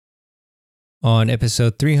On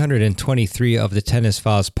episode 323 of the Tennis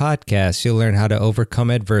Files podcast, you'll learn how to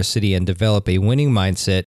overcome adversity and develop a winning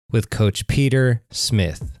mindset with Coach Peter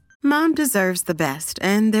Smith. Mom deserves the best,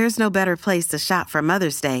 and there's no better place to shop for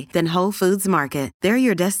Mother's Day than Whole Foods Market. They're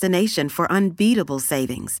your destination for unbeatable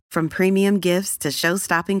savings, from premium gifts to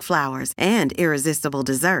show-stopping flowers and irresistible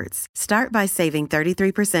desserts. Start by saving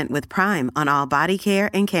 33% with Prime on all body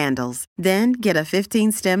care and candles. Then get a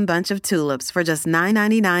 15-stem bunch of tulips for just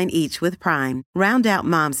 $9.99 each with Prime. Round out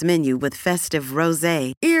Mom's menu with festive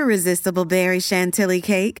rosé, irresistible berry chantilly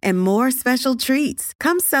cake, and more special treats.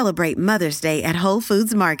 Come celebrate Mother's Day at Whole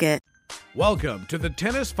Foods Market. Welcome to the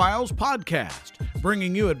Tennis Files podcast,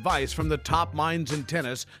 bringing you advice from the top minds in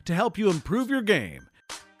tennis to help you improve your game.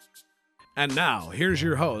 And now, here's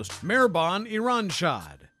your host, Mehrban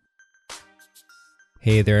Iranshad.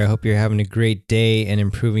 Hey there, I hope you're having a great day and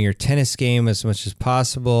improving your tennis game as much as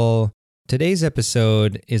possible. Today's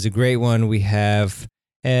episode is a great one. We have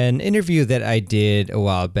an interview that I did a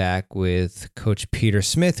while back with Coach Peter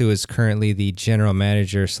Smith, who is currently the general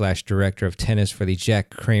manager / director of tennis for the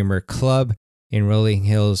Jack Kramer Club in Rolling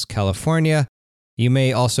Hills, California. You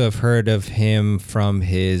may also have heard of him from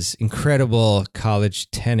his incredible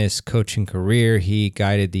college tennis coaching career. He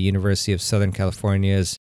guided the University of Southern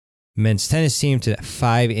California's men's tennis team to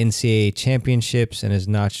 5 NCAA championships and has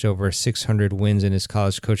notched over 600 wins in his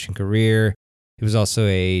college coaching career. He was also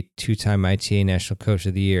a 2-time ITA National Coach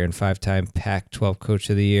of the Year and 5-time Pac-12 Coach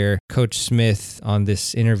of the Year. Coach Smith on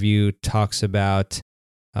this interview talks about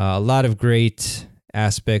a lot of great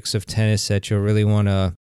aspects of tennis that you'll really want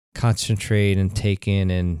to concentrate and take in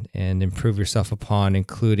and improve yourself upon,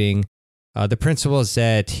 including the principles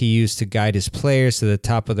that he used to guide his players to the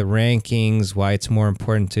top of the rankings, why it's more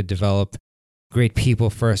important to develop great people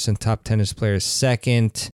first and top tennis players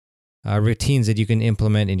second, routines that you can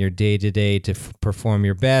implement in your day-to-day to perform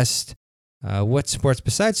your best, what sports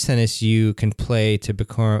besides tennis you can play to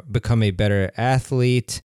become a better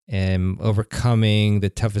athlete, and overcoming the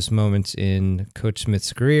toughest moments in Coach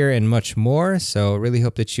Smith's career, and much more. So really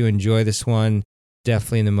hope that you enjoy this one.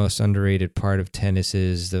 Definitely the most underrated part of tennis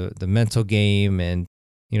is the mental game, and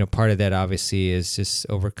part of that obviously is just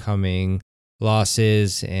overcoming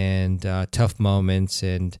losses and tough moments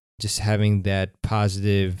and just having that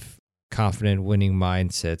positive, confident winning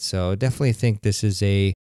mindset. So definitely think this is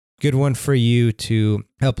a good one for you to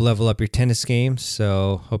help level up your tennis game.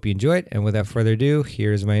 So hope you enjoy it. And without further ado,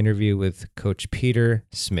 here's my interview with Coach Peter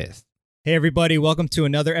Smith. Hey everybody, welcome to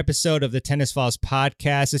another episode of the Tennis Files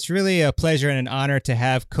podcast. It's really a pleasure and an honor to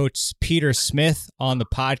have Coach Peter Smith on the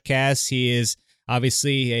podcast. He is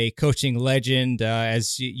obviously a coaching legend,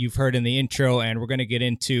 as you've heard in the intro, and we're going to get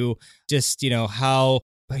into just, how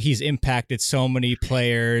he's impacted so many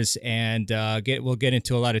players, and we'll get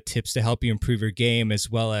into a lot of tips to help you improve your game, as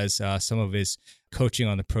well as some of his coaching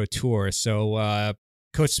on the Pro Tour. So,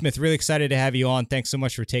 Coach Smith, really excited to have you on. Thanks so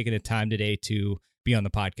much for taking the time today to be on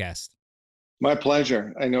the podcast. My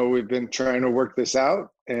pleasure. I know we've been trying to work this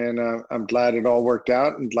out, and I'm glad it all worked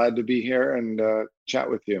out and glad to be here and chat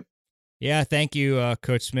with you. Yeah, thank you,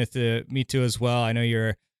 Coach Smith. Me too as well. I know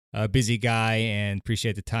you're a busy guy and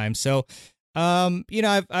appreciate the time. So,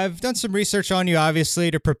 I've done some research on you,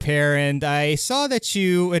 obviously, to prepare, and I saw that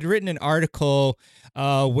you had written an article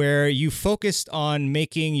where you focused on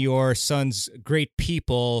making your sons great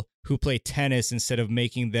people who play tennis instead of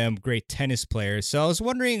making them great tennis players. So I was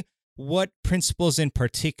wondering what principles in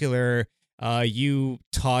particular you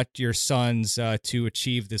taught your sons to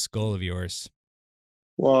achieve this goal of yours.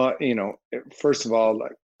 Well, first of all,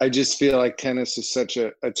 I just feel like tennis is such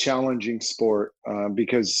a challenging sport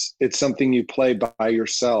because it's something you play by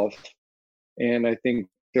yourself. And I think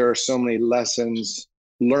there are so many lessons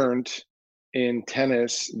learned in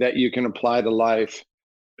tennis that you can apply to life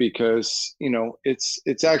because,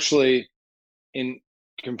 it's actually, in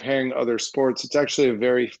comparing other sports, it's actually a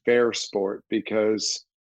very fair sport because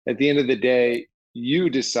at the end of the day, you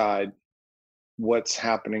decide what's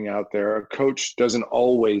happening out there. A coach doesn't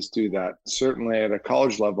always do that. Certainly at a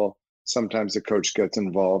college level, sometimes the coach gets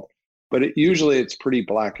involved, but usually it's pretty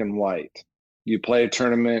black and white. You play a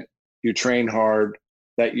tournament, you train hard,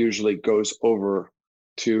 that usually goes over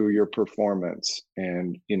to your performance.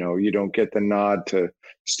 And, you don't get the nod to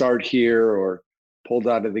start here or pulled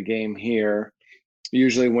out of the game here.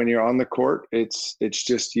 Usually when you're on the court, it's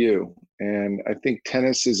just you. And I think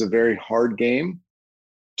tennis is a very hard game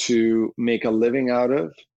to make a living out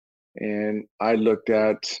of. And I looked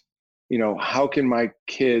at, how can my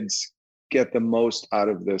kids get the most out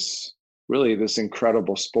of this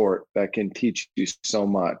incredible sport that can teach you so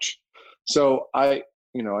much. So I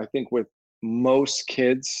think with most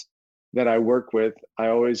kids, that I work with, I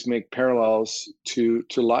always make parallels to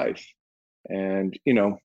life. And,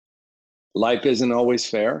 life isn't always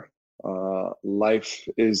fair. Life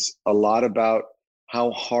is a lot about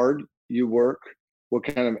how hard you work, what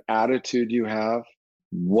kind of attitude you have,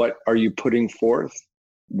 what are you putting forth,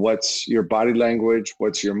 what's your body language,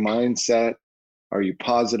 what's your mindset, are you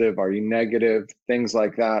positive, are you negative, things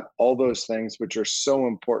like that. All those things, which are so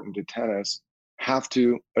important to tennis, have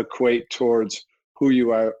to equate towards who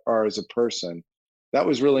you are as a person. That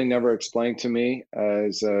was really never explained to me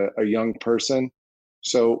as a young person.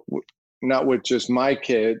 So not with just my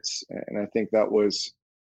kids, and I think that was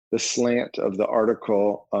the slant of the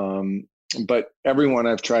article. But everyone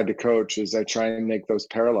I've tried to coach is I try and make those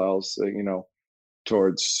parallels,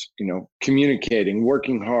 towards, communicating,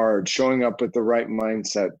 working hard, showing up with the right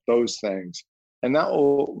mindset, those things. And that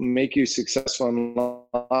will make you successful in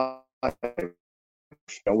life.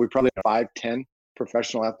 We probably have 5, 10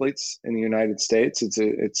 professional athletes in the United States.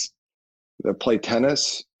 It's that play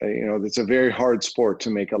tennis. It's a very hard sport to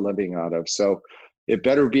make a living out of. So it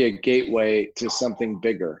better be a gateway to something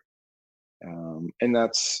bigger. And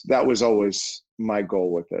that was always my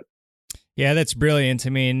goal with it. Yeah, that's brilliant. I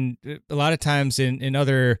mean, a lot of times in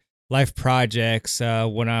other life projects,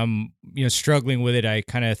 when I'm struggling with it, I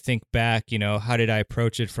kind of think back. How did I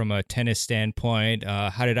approach it from a tennis standpoint?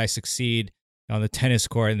 How did I succeed on the tennis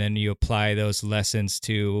court? And then you apply those lessons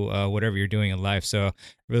to whatever you're doing in life. So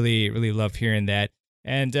really, really love hearing that.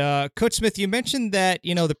 And Coach Smith, you mentioned that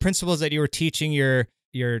the principles that you were teaching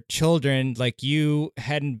your children, like you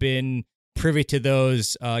hadn't been privy to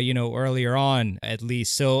those, earlier on, at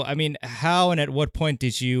least. So, I mean, how and at what point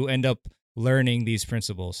did you end up learning these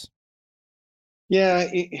principles? Yeah,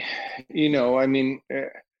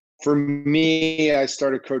 for me, I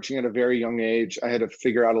started coaching at a very young age. I had to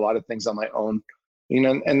figure out a lot of things on my own,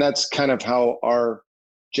 and that's kind of how our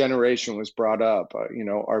generation was brought up.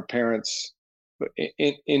 Our parents,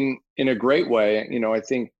 in a great way. I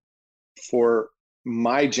think for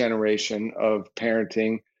my generation of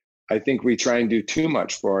parenting, I think we try and do too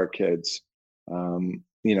much for our kids.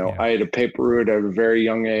 Yeah. I had a paper route at a very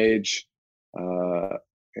young age.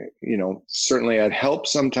 Certainly I'd help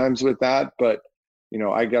sometimes with that, but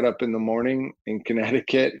I got up in the morning in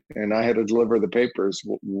Connecticut and I had to deliver the papers,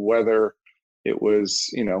 whether it was,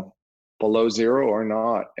 below zero or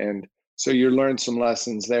not. And so you learn some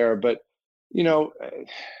lessons there, but, you know,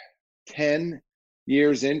 10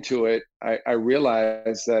 years into it, I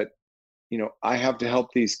realized that, I have to help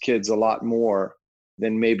these kids a lot more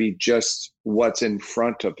than maybe just what's in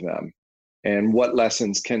front of them and what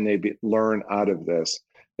lessons can they learn out of this.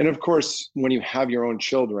 And of course, when you have your own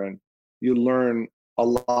children, you learn a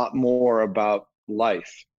lot more about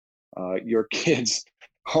life. Your kids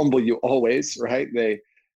humble you always, right? But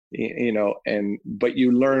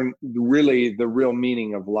you learn really the real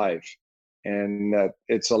meaning of life, and that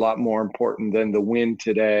it's a lot more important than the win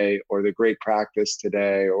today or the great practice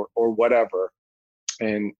today or whatever.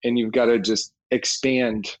 And you've got to just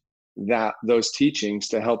expand those teachings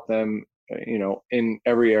to help them, in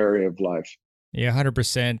every area of life. Yeah,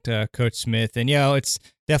 100%, Coach Smith. And, it's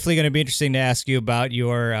definitely going to be interesting to ask you about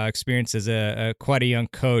your experience as a quite a young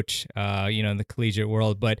coach, in the collegiate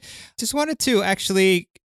world. But just wanted to actually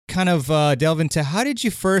kind of delve into, how did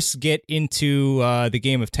you first get into the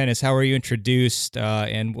game of tennis? How were you introduced,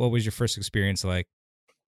 and what was your first experience like?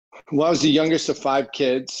 Well, I was the youngest of 5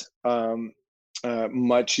 kids,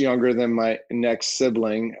 much younger than my next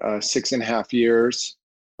sibling, 6.5 years.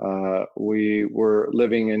 We were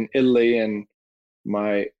living in Italy, and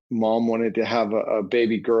my mom wanted to have a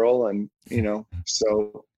baby girl, and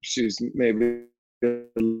so she's maybe a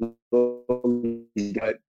little,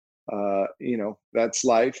 but that's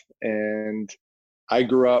life. And I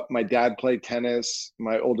grew up, my dad played tennis,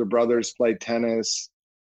 my older brothers played tennis,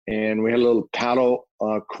 and we had a little paddle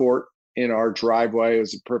court in our driveway. It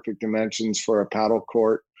was the perfect dimensions for a paddle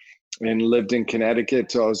court, and lived in Connecticut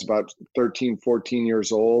till I was about 13, 14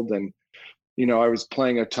 years old. And I was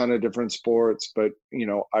playing a ton of different sports, but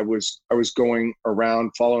I was going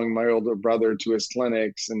around following my older brother to his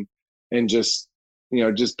clinics, and just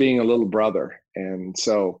just being a little brother. And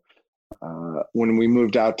so when we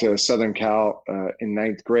moved out to Southern Cal in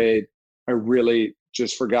 9th grade, I really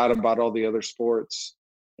just forgot about all the other sports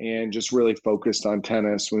and just really focused on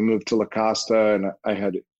tennis. We moved to La Costa, and I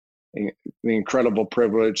had the incredible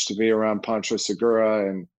privilege to be around Pancho Segura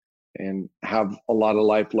and have a lot of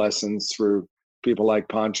life lessons through people like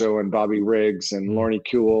Pancho and Bobby Riggs and Lorne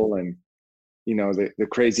Kuehl, and the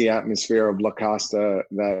crazy atmosphere of La Costa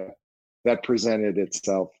that presented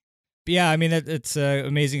itself. Yeah, I mean, it's an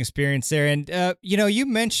amazing experience there. And, you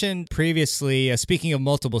mentioned previously, speaking of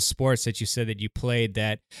multiple sports that you said that you played,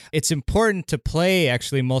 that it's important to play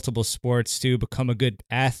actually multiple sports to become a good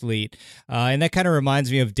athlete. And that kind of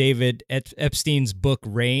reminds me of David Epstein's book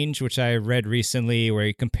Range, which I read recently, where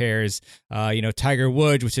he compares, Tiger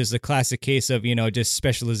Woods, which is the classic case of, just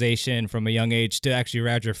specialization from a young age, to actually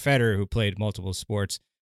Roger Federer, who played multiple sports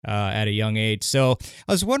at a young age. So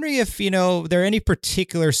I was wondering if, there are any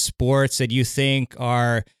particular sports that you think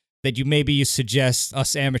that you suggest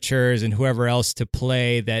us amateurs and whoever else to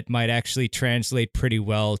play that might actually translate pretty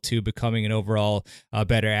well to becoming an overall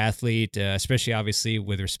better athlete, especially obviously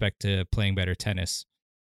with respect to playing better tennis.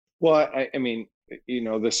 Well, I mean,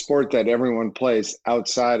 the sport that everyone plays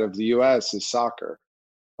outside of the US is soccer.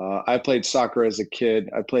 I played soccer as a kid.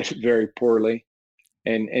 I played it very poorly,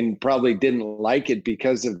 and probably didn't like it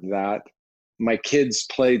because of that. My kids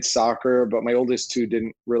played soccer, but my oldest two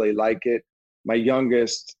didn't really like it. My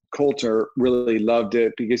youngest, Coulter, really loved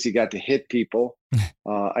it because he got to hit people.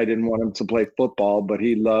 I didn't want him to play football, but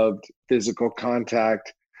he loved physical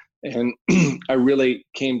contact. And I really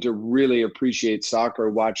came to really appreciate soccer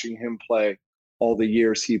watching him play all the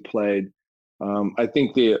years he played. I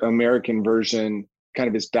think the American version kind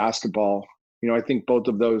of is basketball. I think both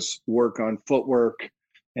of those work on footwork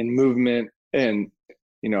and movement. And,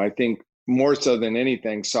 I think more so than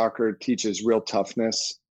anything, soccer teaches real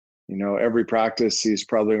toughness. Every practice he's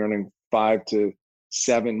probably running 5 to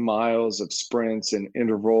 7 miles of sprints and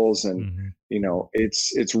intervals. And,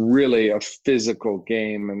 it's really a physical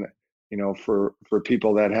game. And, for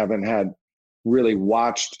people that haven't had really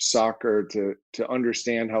watched soccer to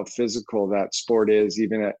understand how physical that sport is,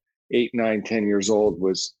 even at 8, 9, 10 years old,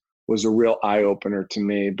 was a real eye opener to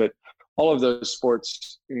me. But all of those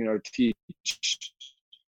sports, teach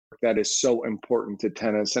that is so important to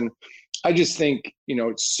tennis. And I just think,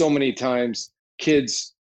 so many times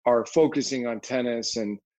kids are focusing on tennis.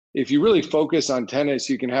 And if you really focus on tennis,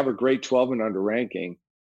 you can have a great 12 and under ranking.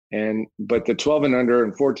 But the 12 and under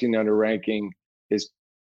and 14 under ranking is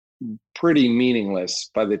pretty meaningless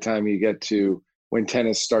by the time you get to when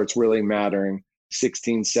tennis starts really mattering,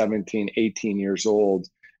 16, 17, 18 years old.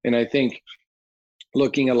 And I think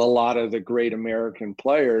looking at a lot of the great American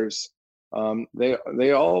players,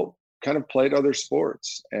 they all kind of played other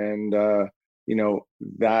sports. And,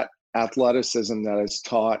 that athleticism that is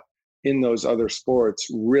taught in those other sports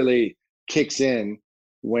really kicks in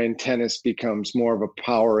when tennis becomes more of a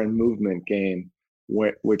power and movement game,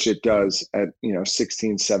 which it does at,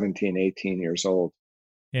 16, 17, 18 years old.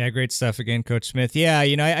 Yeah, great stuff again, Coach Smith. Yeah,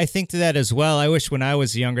 I think to that as well. I wish when I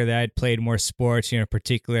was younger that I'd played more sports, in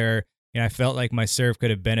particular. I felt like my serve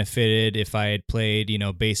could have benefited if I had played,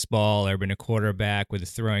 baseball or been a quarterback with a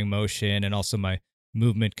throwing motion, and also my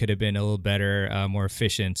movement could have been a little better, more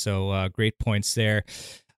efficient. So great points there.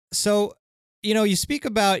 So, you speak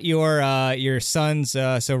about your sons,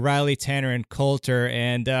 so Riley, Tanner, and Coulter,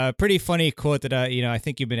 and pretty funny quote that I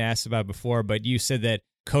think you've been asked about before, but you said that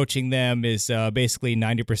coaching them is basically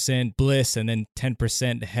 90% bliss and then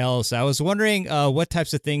 10% hell. So I was wondering what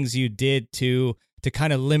types of things you did to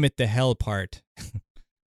kind of limit the hell part.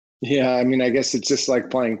 Yeah, I mean, I guess it's just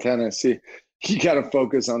like playing tennis. You got to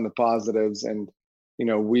focus on the positives. And,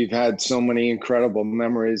 we've had so many incredible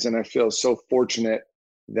memories, and I feel so fortunate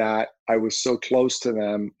that I was so close to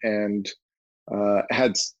them and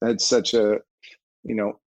had such a,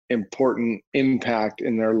 important impact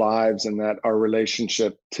in their lives, and that our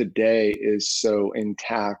relationship today is so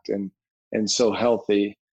intact and so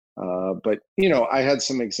healthy. But, I had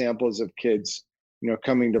some examples of kids,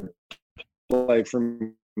 coming to play for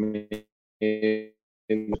me.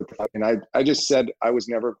 And I just said I was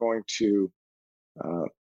never going to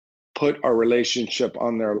put our relationship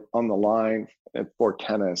on the line for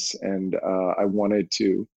tennis. And I wanted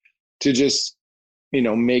to just,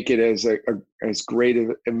 make it as great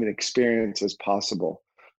of an experience as possible.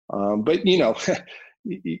 But,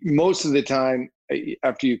 most of the time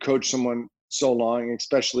after you coach someone so long,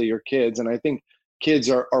 especially your kids, and I think kids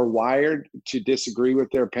are wired to disagree with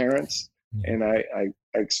their parents. And I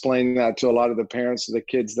explain that to a lot of the parents of the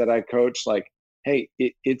kids that I coach, like, hey,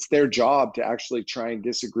 it's their job to actually try and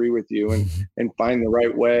disagree with you and find the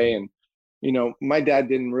right way. And, my dad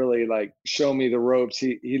didn't really show me the ropes.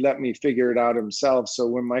 He let me figure it out himself. So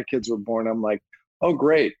when my kids were born, I'm like, oh,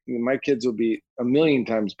 great. My kids will be a million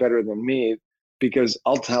times better than me because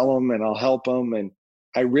I'll tell them and I'll help them. And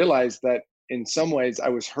I realized that in some ways I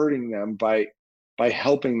was hurting them by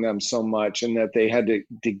helping them so much, and that they had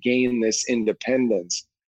to gain this independence.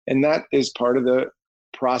 And that is part of the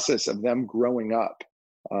process of them growing up.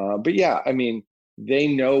 But yeah, I mean, they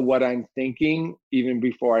know what I'm thinking even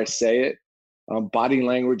before I say it. Body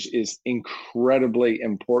language is incredibly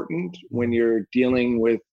important when you're dealing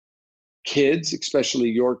with kids, especially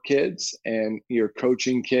your kids, and you're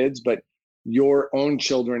coaching kids, but your own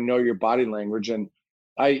children know your body language. And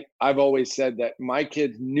I've always said that my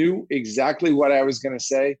kids knew exactly what I was going to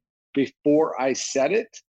say before I said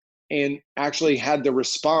it, and actually had the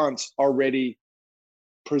response already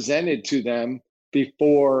presented to them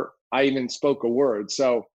before I even spoke a word.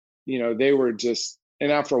 So, they were just,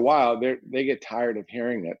 and after a while, they get tired of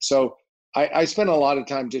hearing it. So I spend a lot of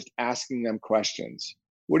time just asking them questions.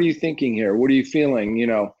 What are you thinking here? What are you feeling?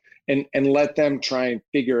 And let them try and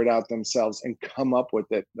figure it out themselves and come up with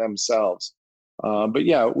it themselves. But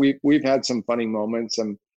yeah, we've had some funny moments.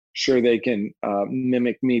 I'm sure they can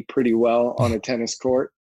mimic me pretty well on a tennis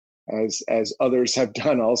court, as others have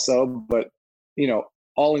done also. But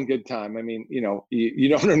all in good time. I mean, you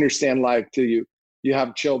don't understand life till you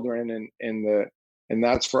have children, and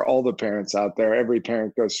that's for all the parents out there. Every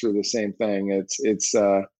parent goes through the same thing. It's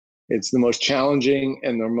the most challenging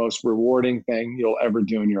and the most rewarding thing you'll ever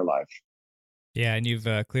do in your life. Yeah, and you've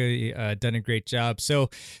clearly done a great job. So,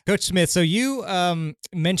 Coach Smith, so you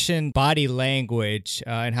mentioned body language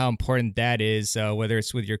and how important that is, whether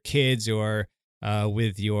it's with your kids or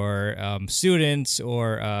with your students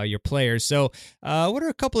or your players. So, what are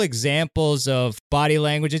a couple examples of body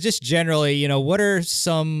language? And just generally, what are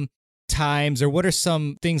some times or what are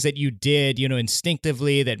some things that you did,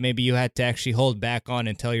 instinctively that maybe you had to actually hold back on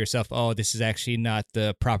and tell yourself, oh, this is actually not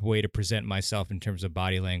the proper way to present myself in terms of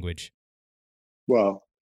body language? Well,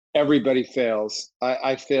 everybody fails.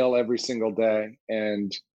 I fail every single day.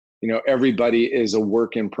 And, everybody is a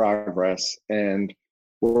work in progress. And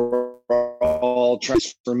we're all trying,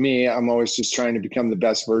 for me, I'm always just trying to become the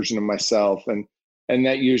best version of myself. And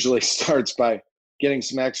that usually starts by getting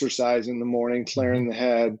some exercise in the morning, clearing the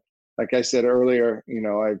head. Like I said earlier,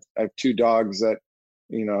 I have two dogs that,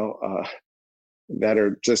 that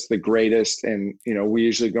are just the greatest. And, we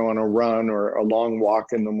usually go on a run or a long walk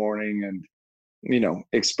in the morning and,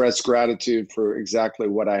 express gratitude for exactly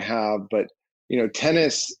what I have. But,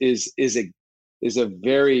 tennis is a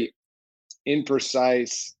very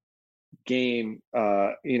imprecise game,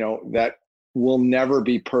 that will never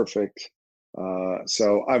be perfect.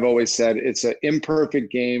 So I've always said it's an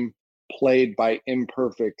imperfect game played by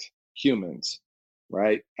imperfect humans,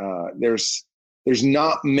 right? There's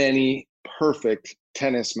not many perfect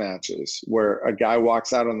tennis matches where a guy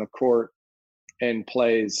walks out on the court and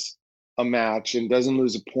plays a match and doesn't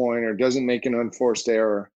lose a point or doesn't make an unforced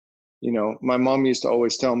error. My mom used to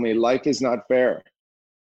always tell me life is not fair,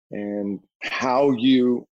 and how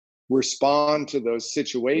you respond to those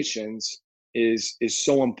situations is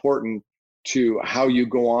so important to how you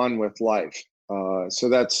go on with life. So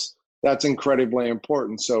that's incredibly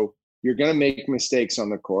important. So you're going to make mistakes on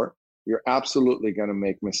the court. You're absolutely going to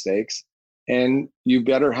make mistakes, and you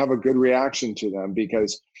better have a good reaction to them,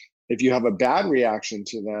 because if you have a bad reaction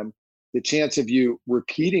to them, the chance of you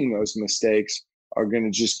repeating those mistakes are going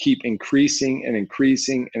to just keep increasing and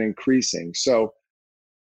increasing and increasing. So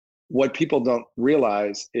what people don't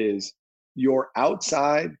realize is your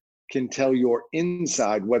outside can tell your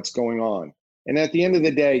inside what's going on. And at the end of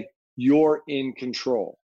the day, you're in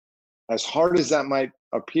control. As hard as that might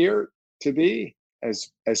appear to be,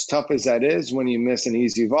 as tough as that is when you miss an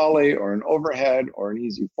easy volley or an overhead or an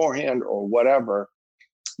easy forehand or whatever,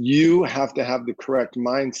 you have to have the correct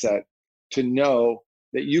mindset to know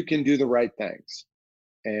that you can do the right things.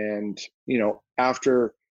 And,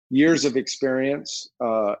 after years of experience,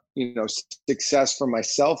 success for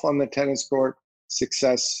myself on the tennis court,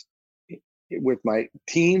 success with my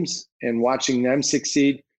teams and watching them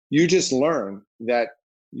succeed, you just learn that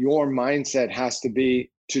your mindset has to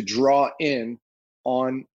be to draw in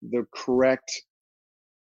on the correct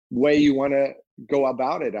way you want to go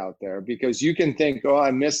about it out there, because you can think, oh,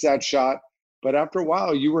 I missed that shot. But after a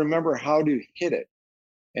while, you remember how to hit it,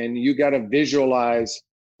 and you got to visualize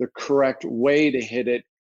the correct way to hit it,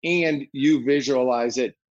 and you visualize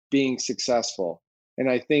it being successful. And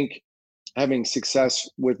I think having success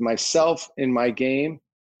with myself in my game,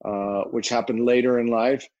 which happened later in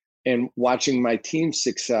life, and watching my team's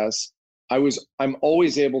success, I'm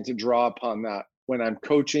always able to draw upon that when I'm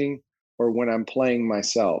coaching or when I'm playing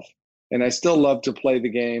myself. And I still love to play the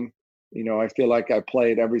game. I feel like I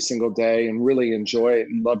play it every single day and really enjoy it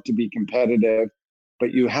and love to be competitive.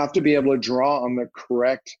 But you have to be able to draw on the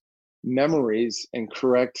correct memories and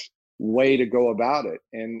correct way to go about it.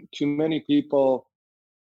 And too many people,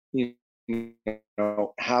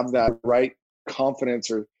 have that right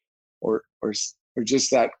confidence or or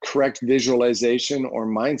just that correct visualization or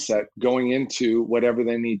mindset going into whatever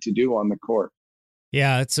they need to do on the court.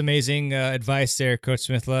 Yeah, it's amazing advice there, Coach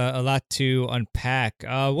Smith. A lot to unpack.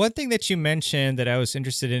 One thing that you mentioned that I was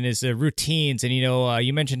interested in is the routines, and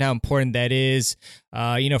you mentioned how important that is.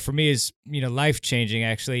 For me, is life changing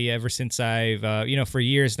actually. Ever since I've for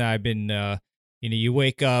years now, I've been you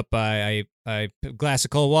wake up, I a glass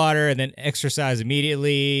of cold water, and then exercise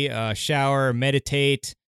immediately, shower,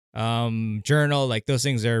 meditate, journal. Like those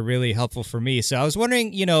things are really helpful for me. So I was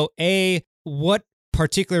wondering, what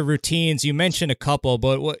particular routines, you mentioned a couple,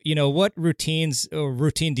 but what routines or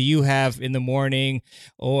routine do you have in the morning,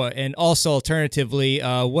 and also alternatively,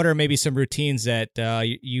 what are maybe some routines that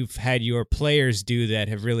you've had your players do that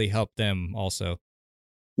have really helped them also?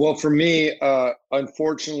 Well, for me,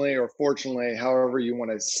 unfortunately or fortunately, however you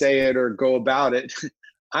want to say it or go about it,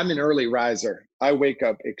 I'm an early riser. I wake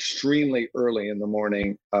up extremely early in the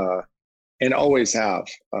morning, and always have.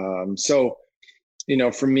 So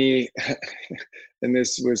for me, and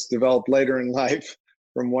this was developed later in life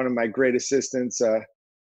from one of my great assistants,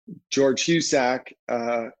 George Husak,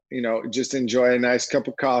 just enjoy a nice cup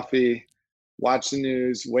of coffee, watch the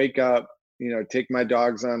news, wake up, take my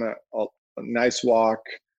dogs on a nice walk.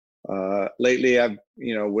 Lately, I've,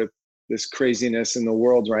 with this craziness in the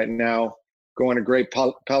world right now, go on a great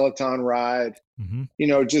Peloton ride,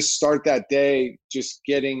 just start that day, just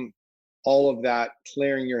getting all of that,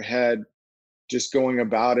 clearing your head, just going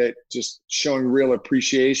about it, just showing real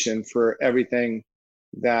appreciation for everything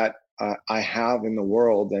that I have in the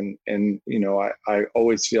world. And I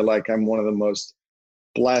always feel like I'm one of the most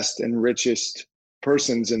blessed and richest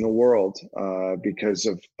persons in the world because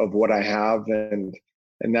of what I have. And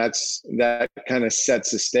that kind of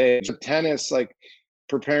sets the stage. Tennis, like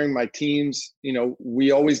preparing my teams,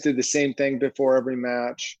 we always did the same thing before every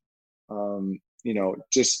match.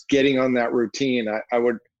 Just getting on that routine. I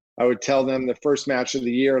would tell them the first match of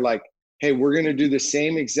the year, like, hey, we're going to do the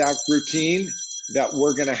same exact routine that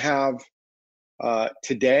we're going to have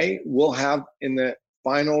today. We'll have in the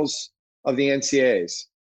finals of the NCAAs.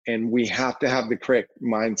 And we have to have the correct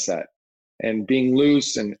mindset, and being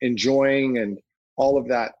loose and enjoying and all of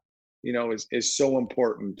that, is so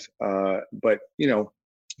important. But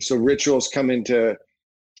so rituals come into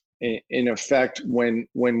in effect when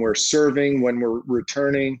we're serving, when we're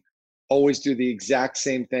returning. Always do the exact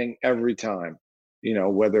same thing every time,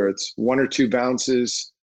 whether it's one or two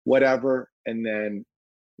bounces, whatever, and then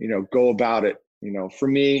go about it. For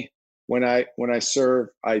me, when I serve,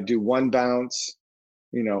 I do one bounce,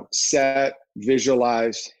 set,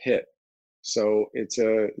 visualize, hit. So it's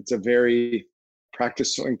a very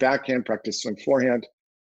practice swing backhand, practice swing forehand,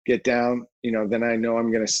 get down, then I know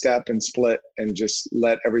I'm going to step and split and just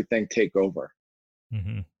let everything take over.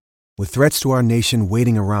 Mm-hmm. With threats to our nation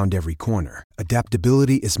waiting around every corner,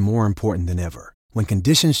 adaptability is more important than ever. When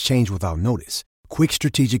conditions change without notice, quick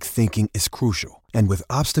strategic thinking is crucial. And with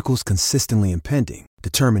obstacles consistently impending,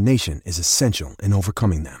 determination is essential in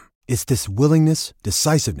overcoming them. It's this willingness,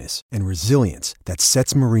 decisiveness, and resilience that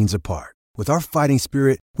sets Marines apart. With our fighting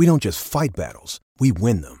spirit, we don't just fight battles, we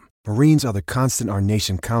win them. Marines are the constant our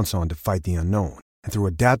nation counts on to fight the unknown. And through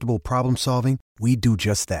adaptable problem solving, we do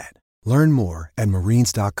just that. Learn more at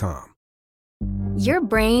marines.com. Your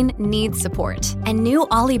brain needs support, and new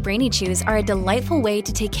Ollie Brainy Chews are a delightful way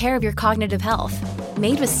to take care of your cognitive health.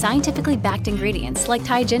 Made with scientifically backed ingredients like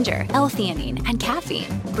Thai ginger, L-theanine, and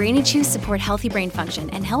caffeine, Brainy Chews support healthy brain function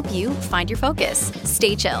and help you find your focus,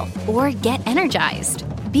 stay chill, or get energized.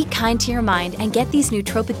 Be kind to your mind and get these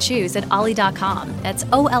nootropic chews at ollie.com. That's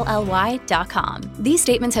OLLY.com. These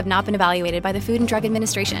statements have not been evaluated by the Food and Drug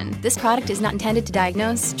Administration. This product is not intended to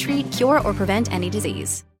diagnose, treat, cure, or prevent any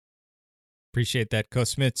disease. Appreciate that, Coach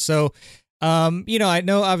Smith. So, I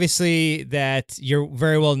know obviously that you're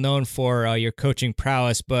very well known for your coaching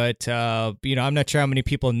prowess, but, I'm not sure how many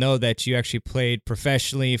people know that you actually played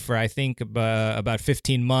professionally for, I think, about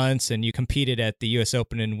 15 months, and you competed at the U.S.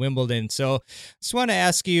 Open in Wimbledon. So just want to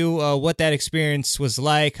ask you what that experience was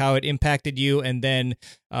like, how it impacted you, and then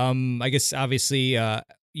I guess obviously,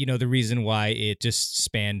 the reason why it just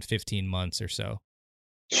spanned 15 months or so.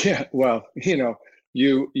 Yeah, well,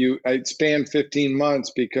 I spanned 15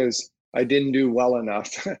 months because I didn't do well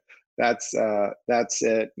enough. That's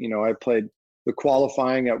it. I played the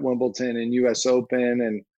qualifying at Wimbledon and US Open,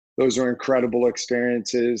 and those are incredible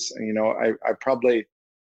experiences. I probably,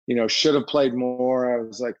 should have played more. I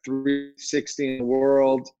was like 360 in the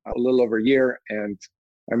world, a little over a year. And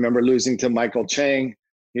I remember losing to Michael Chang.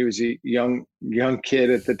 He was a young kid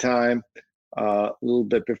at the time. A little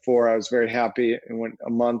bit before, I was very happy. And a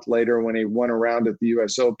month later, when he won a round at the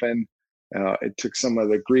U.S. Open, It took some of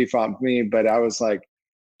the grief off me, but I was like,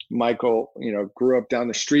 Michael, grew up down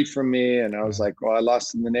the street from me, and I was like, well, I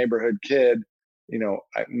lost in the neighborhood kid.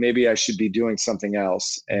 Maybe I should be doing something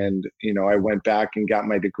else. And, I went back and got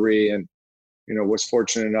my degree, and, was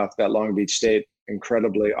fortunate enough that Long Beach State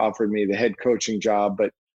incredibly offered me the head coaching job.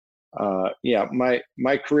 But yeah,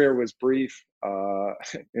 my career was brief.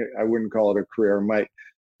 I wouldn't call it a career.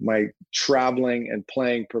 My traveling and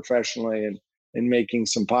playing professionally and making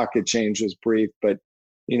some pocket change was brief. But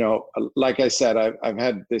like I said, I've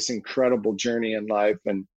had this incredible journey in life,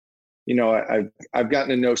 and I've gotten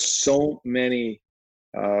to know so many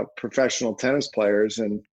professional tennis players,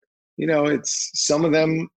 and it's some of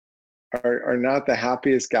them are not the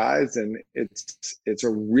happiest guys, and it's a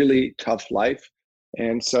really tough life.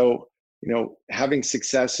 And so having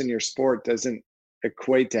success in your sport doesn't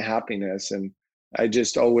equate to happiness. And I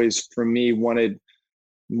just always, for me, wanted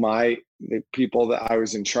the people that I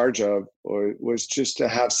was in charge of was just to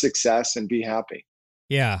have success and be happy.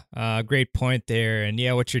 Yeah, great point there. And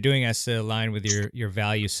yeah, what you're doing has to align with your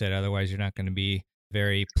value set. Otherwise, you're not going to be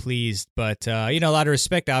very pleased. But, a lot of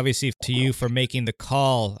respect, obviously, to you for making the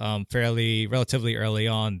call relatively early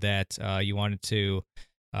on that you wanted to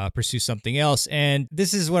pursue something else. And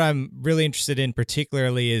this is what I'm really interested in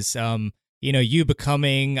particularly is, you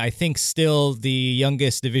becoming, I think, still the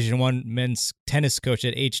youngest Division I men's tennis coach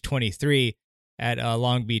at age 23 at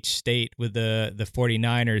Long Beach State with the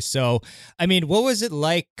 49ers. So, I mean, what was it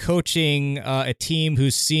like coaching a team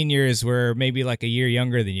whose seniors were maybe like a year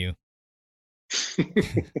younger than you?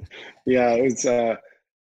 Yeah, it's that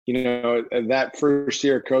first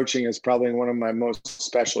year coaching is probably one of my most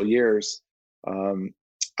special years.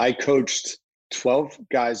 I coached 12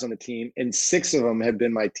 guys on the team, and 6 of them had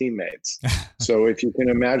been my teammates. So if you can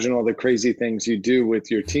imagine all the crazy things you do with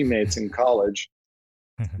your teammates in college,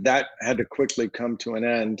 that had to quickly come to an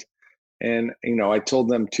end. And I told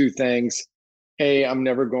them 2 things: A, I'm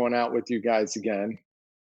never going out with you guys again,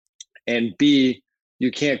 and B,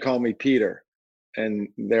 you can't call me Peter. And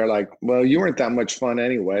they're like, well, you weren't that much fun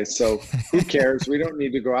anyway, so who cares? We don't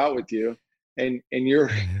need to go out with you. And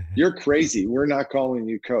you're crazy. We're not calling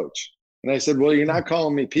you coach. And I said, well, you're not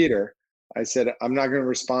calling me Peter. I said, I'm not going to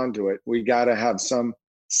respond to it. We got to have some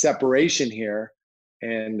separation here.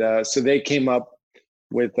 And so they came up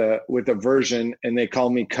with a version, and they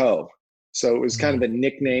called me Co. So it was kind of a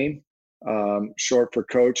nickname, short for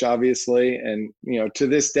coach, obviously. And to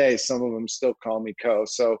this day, some of them still call me Co.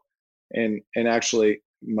 So and actually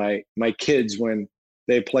my kids, when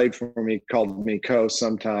they played for me, called me Co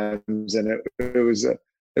sometimes, and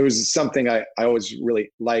it was something I always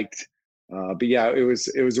really liked. But yeah, it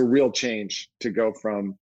was a real change to go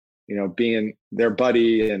from being their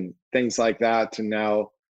buddy and things like that to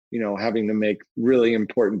now having to make really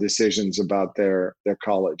important decisions about their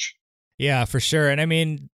college. Yeah, for sure. And I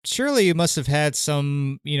mean, surely you must have had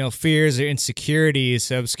some, fears or insecurities.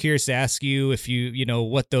 So I was curious to ask you if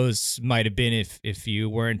what those might have been if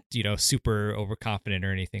you weren't, super overconfident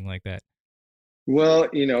or anything like that. Well,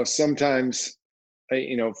 sometimes,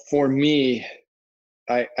 for me,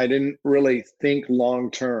 I didn't really think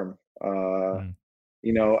long term.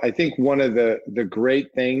 I think one of the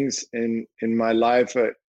great things in my life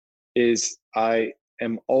is I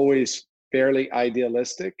am always fairly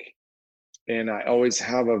idealistic, and I always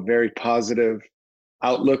have a very positive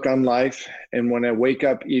outlook on life. And when I wake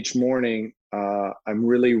up each morning, I'm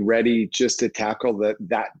really ready just to tackle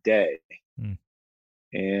that day.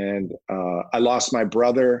 And I lost my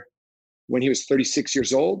brother when he was 36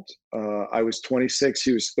 years old. I was 26,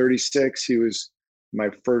 he was 36. He was my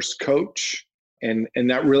first coach. And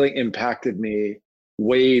that really impacted me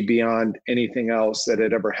way beyond anything else that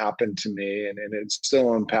had ever happened to me. And it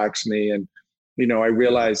still impacts me. And, I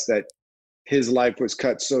realized that his life was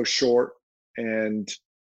cut so short. And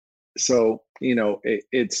so,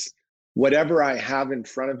 it's whatever I have in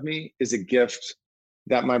front of me is a gift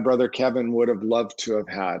that my brother Kevin would have loved to have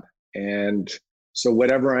had. And so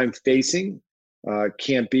whatever I'm facing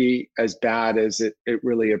can't be as bad as it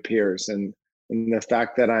really appears. And the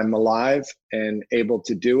fact that I'm alive and able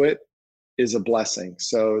to do it is a blessing.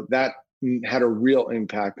 So that had a real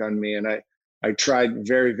impact on me. And I tried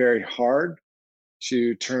very, very hard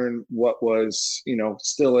to turn what was,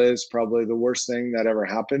 still is probably the worst thing that ever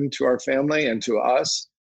happened to our family and to us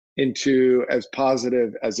into as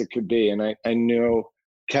positive as it could be. And I know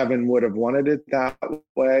Kevin would have wanted it that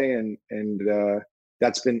way. And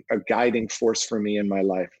that's been a guiding force for me in my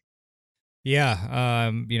life. Yeah,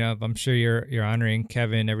 I'm sure you're honoring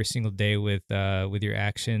Kevin every single day with your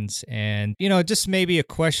actions. And just maybe a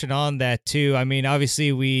question on that too. I mean,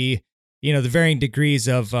 obviously we the varying degrees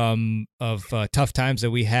of tough times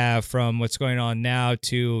that we have, from what's going on now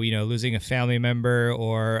to, losing a family member,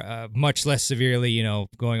 or much less severely,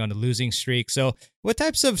 going on a losing streak. So what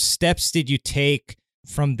types of steps did you take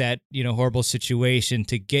from that, horrible situation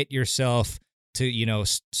to get yourself to,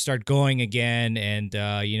 start going again and,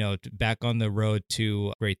 back on the road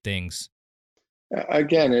to great things?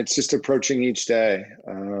 Again, it's just approaching each day,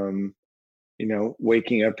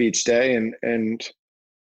 waking up each day.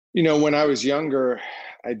 When I was younger,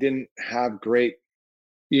 I didn't have great,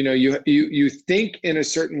 you think in a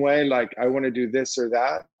certain way, like I want to do this or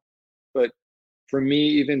that. But for me,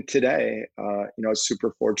 even today, I was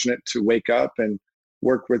super fortunate to wake up and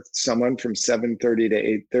work with someone from 7:30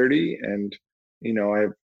 to 8:30. And, I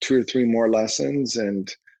have 2 or 3 more lessons,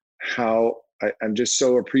 and I'm just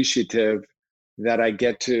so appreciative that I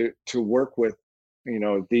get to work with,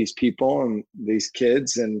 these people and these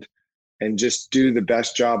kids, and just do the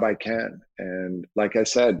best job I can. And like I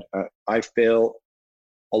said, I fail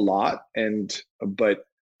a lot, but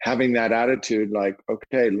having that attitude, like,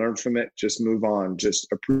 okay, learn from it, just move on, just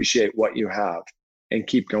appreciate what you have and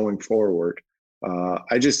keep going forward.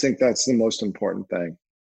 I just think that's the most important thing.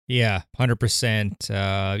 Yeah, 100%.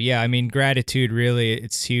 Yeah, I mean, gratitude, really,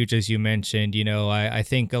 it's huge, as you mentioned. I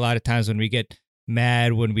think a lot of times when we get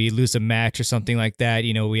mad when we lose a match or something like that,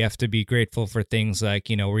 we have to be grateful for things like,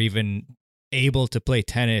 we're even able to play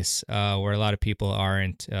tennis, where a lot of people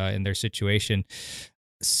aren't in their situation.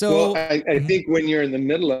 So, Well, I think when you're in the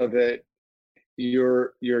middle of it,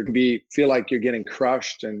 you're feel like you're getting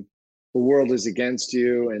crushed and the world is against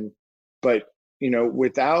you. But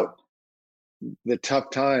without the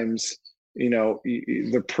tough times,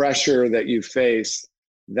 the pressure that you face,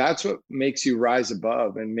 that's what makes you rise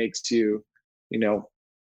above and makes you,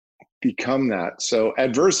 become that. So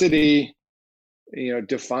adversity,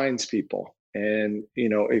 defines people. And,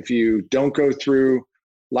 if you don't go through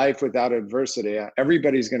life without adversity,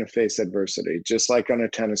 everybody's going to face adversity, just like on a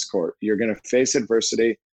tennis court. You're going to face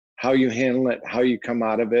adversity. How you handle it, how you come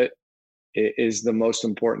out of it is the most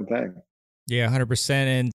important thing. Yeah,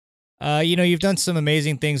 100%. And you've done some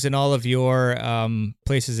amazing things in all of your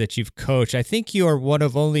places that you've coached. I think you are one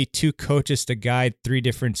of only 2 coaches to guide 3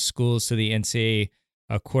 different schools to the NCAA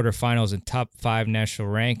quarterfinals and top 5 national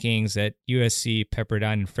rankings at USC,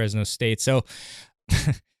 Pepperdine, and Fresno State. So,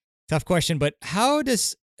 tough question, but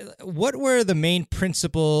what were the main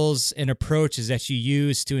principles and approaches that you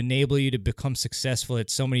used to enable you to become successful at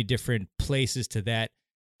so many different places to that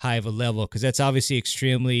high of a level? Because that's obviously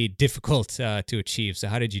extremely difficult to achieve. So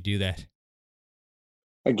how did you do that?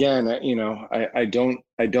 Again, I don't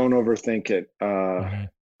overthink it. Mhm.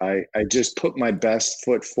 I just put my best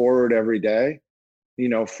foot forward every day.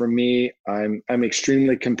 For me, I'm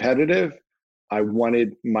extremely competitive. I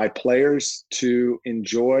wanted my players to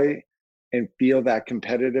enjoy and feel that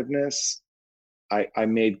competitiveness. I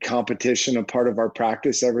made competition a part of our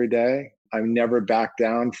practice every day. I never backed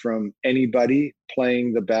down from anybody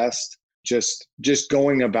playing the best, just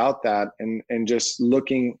going about that, and just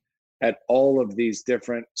looking at all of these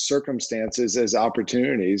different circumstances as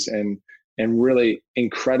opportunities, and really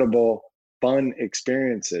incredible fun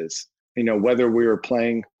experiences. Whether we were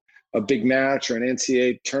playing a big match or an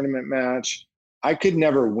NCAA tournament match, I could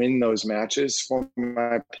never win those matches for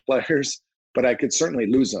my players, but I could certainly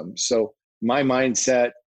lose them. So my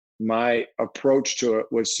mindset, my approach to it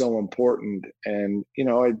was so important. And,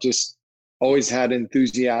 I just always had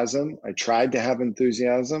enthusiasm. I tried to have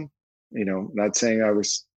enthusiasm, not saying I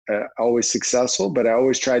was always successful, but I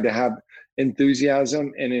always tried to have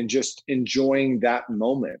enthusiasm, and in just enjoying that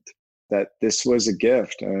moment, that this was a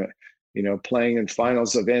gift. Playing in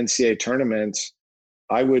finals of NCAA tournaments,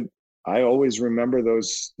 I always remember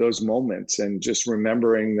those moments, and just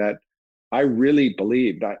remembering that I really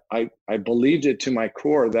believed, I believed it to my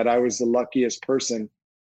core, that I was the luckiest person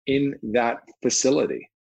in that facility,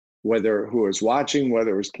 whether who was watching,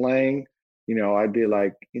 whether it was playing. I'd be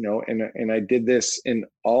like, and I did this in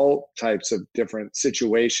all types of different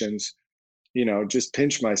situations, just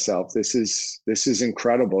pinch myself. This is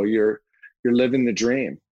incredible. You're living the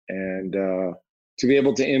dream. And to be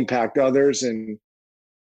able to impact others, and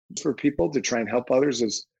for people to try and help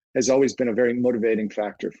others, has always been a very motivating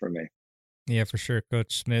factor for me. Yeah, for sure,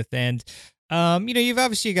 Coach Smith. And, you've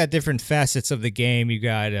obviously got different facets of the game. You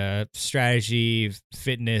got strategy,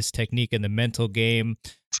 fitness, technique, and the mental game.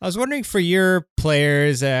 I was wondering, for your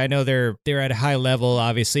players, I know they're at a high level,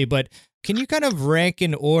 obviously, but can you kind of rank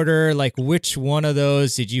in order, like which one of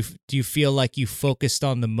those do you feel like you focused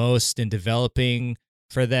on the most in developing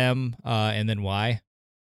for them, and then why?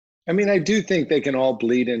 I mean, I do think they can all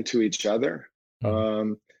bleed into each other.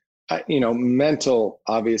 Mhm. mental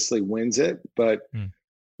obviously wins it, but Mm.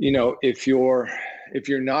 if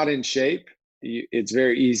you're not in shape, it's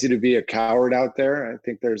very easy to be a coward out there. I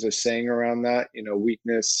think there's a saying around that.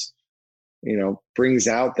 Weakness, brings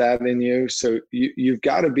out that in you. So you've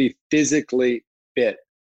got to be physically fit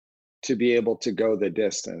to be able to go the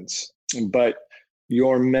distance, but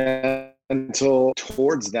your mental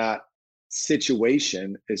towards that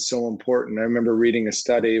situation is so important. I remember reading a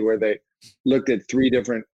study where they looked at three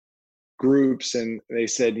different groups and they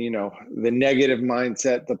said, the negative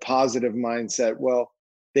mindset, the positive mindset. Well,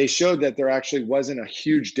 they showed that there actually wasn't a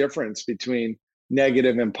huge difference between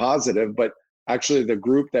negative and positive, but actually the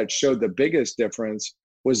group that showed the biggest difference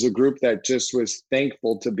was the group that just was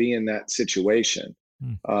thankful to be in that situation.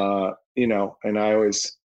 Mm. And I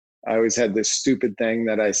always had this stupid thing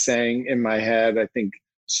that I sang in my head. I think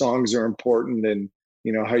songs are important, and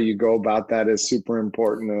how you go about that is super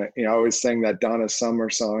important. And I always sang that Donna Summer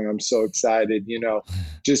song, I'm so excited,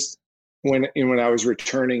 just when I was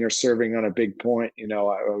returning or serving on a big point,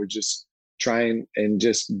 I would just try and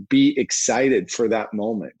just be excited for that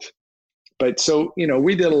moment. But so,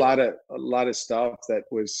 we did a lot of stuff that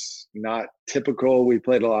was not typical. We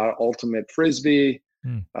played a lot of ultimate frisbee.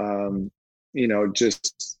 Mm.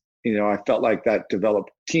 I felt like that developed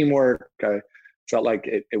teamwork. I felt like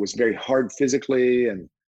it was very hard physically, and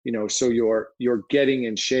so you're getting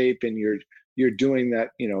in shape, and you're doing that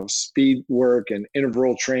speed work and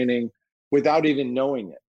interval training without even knowing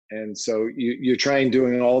it. And so you're trying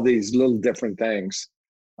doing all these little different things.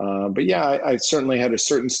 But yeah, I certainly had a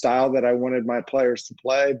certain style that I wanted my players to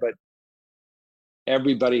play, but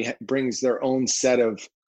everybody brings their own set of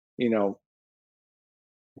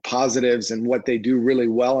positives and what they do really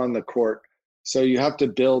well on the court. So you have to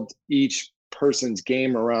build each person's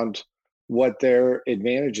game around what their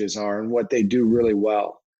advantages are and what they do really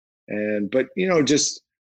well. But just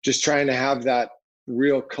trying to have that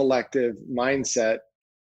real collective mindset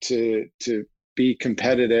to be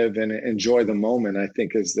competitive and enjoy the moment, I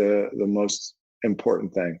think is the most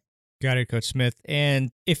important thing. Got it, Coach Smith.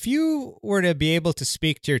 And if you were to be able to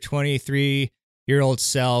speak to your 23-year-old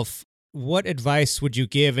self, what advice would you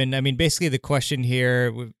give? And I mean, basically the question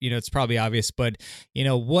here, it's probably obvious, but,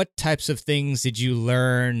 what types of things did you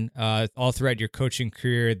learn all throughout your coaching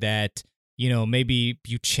career that, maybe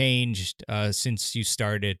you changed since you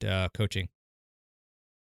started coaching?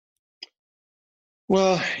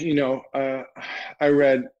 Well, I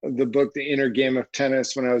read the book, The Inner Game of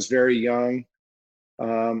Tennis, when I was very young.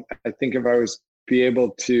 I think if I was be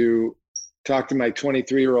able to talk to my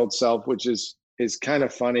 23-year-old self, which is kind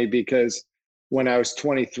of funny because when I was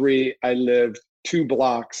 23, I lived 2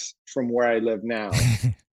 blocks from where I live now.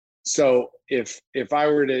 So if I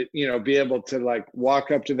were to, be able to like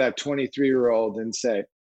walk up to that 23-year-old and say,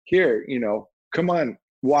 here, come on,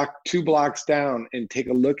 walk 2 blocks down and take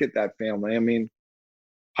a look at that family. I mean,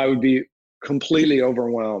 I would be completely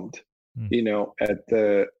overwhelmed, at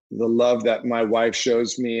the love that my wife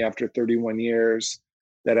shows me after 31 years,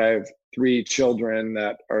 that I have 3 children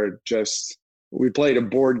that are just, we played a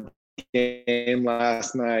board game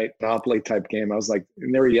last night, Monopoly type game. I was like,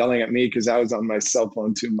 and they were yelling at me because I was on my cell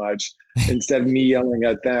phone too much instead of me yelling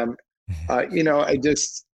at them. I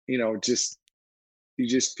just, you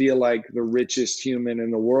just feel like the richest human in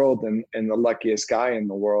the world and the luckiest guy in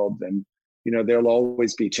the world. And, there'll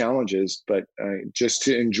always be challenges, but just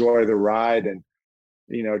to enjoy the ride and,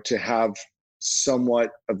 to have somewhat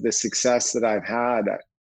of the success that I've had,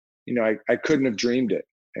 I couldn't have dreamed it.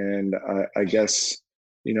 And I guess,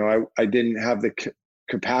 I didn't have the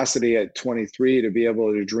capacity at 23 to be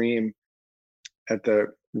able to dream at the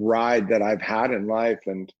ride that I've had in life.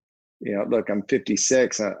 And, look, I'm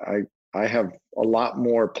 56. I have a lot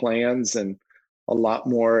more plans and a lot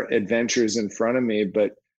more adventures in front of me,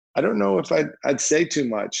 but I don't know if I'd say too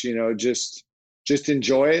much, just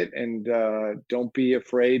enjoy it, and don't be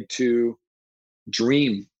afraid to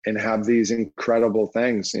dream and have these incredible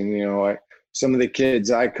things. And, some of the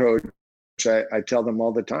kids I coach, I tell them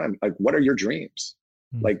all the time, like, what are your dreams?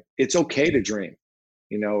 Like, it's okay to dream.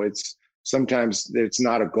 It's sometimes it's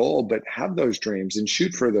not a goal, but have those dreams and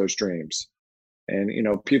shoot for those dreams. And,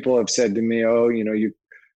 people have said to me, oh, you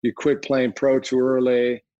quit playing pro too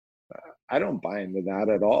early. I don't buy into that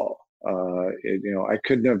at all. I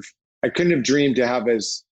couldn't have dreamed to have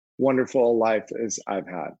as wonderful a life as I've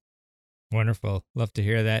had. Wonderful. Love to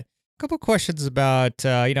hear that. A couple questions about,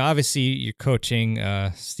 obviously you're coaching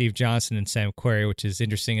Steve Johnson and Sam Querrey, which is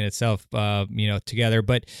interesting in itself, together.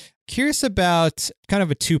 But curious about kind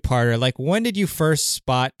of a 2-parter. Like, when did you first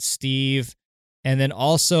spot Steve? And then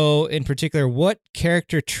also, in particular, what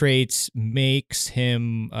character traits makes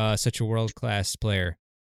him such a world-class player?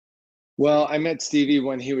 Well, I met Stevie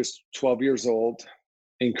when he was 12 years old.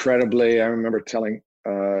 Incredibly, I remember telling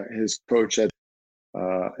his coach that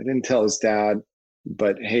I didn't tell his dad,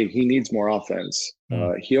 but hey, he needs more offense.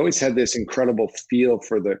 Mm. He always had this incredible feel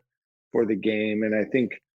for the game, and I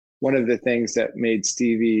think one of the things that made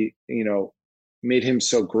Stevie, made him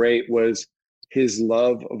so great was his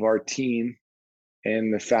love of our team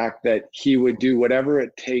and the fact that he would do whatever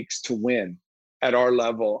it takes to win at our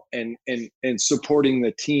level, and supporting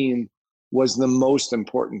the team was the most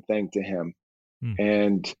important thing to him. Mm.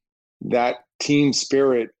 And that team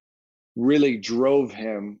spirit really drove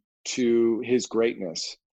him to his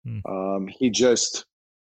greatness. Mm. He just,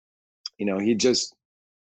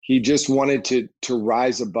 he just wanted to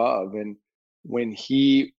rise above. And when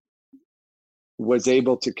he was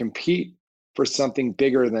able to compete for something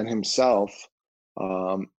bigger than himself,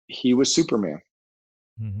 he was Superman.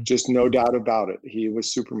 Mm-hmm. Just no doubt about it. He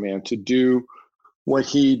was Superman. To do what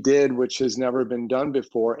he did, which has never been done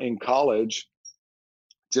before in college,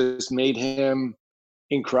 just made him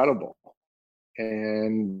incredible.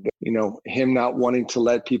 And him not wanting to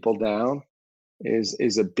let people down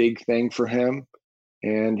is a big thing for him.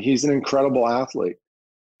 And he's an incredible athlete.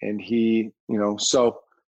 And he, so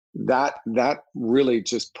that really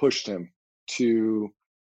just pushed him to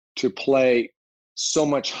play so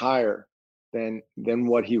much higher than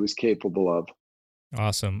what he was capable of.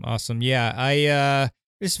 Awesome. Yeah, I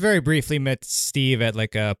just very briefly met Steve at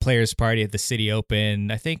like a players party at the City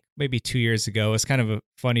Open, I think maybe 2 years ago. It was kind of a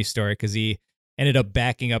funny story because he ended up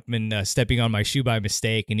backing up and stepping on my shoe by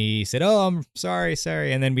mistake, and he said, "Oh, I'm sorry,"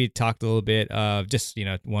 and then we talked a little bit, just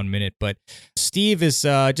 1 minute. But Steve is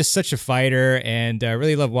just such a fighter, and I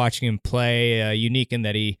really love watching him play. Unique in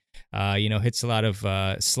that he hits a lot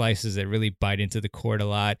of slices that really bite into the court a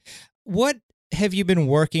lot. What have you been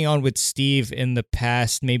working on with Steve in the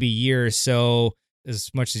past maybe year or so, as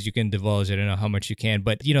much as you can divulge? I don't know how much you can,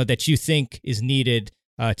 but that you think is needed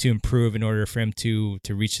to improve in order for him to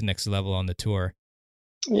reach the next level on the tour?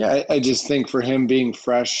 Yeah, I just think for him being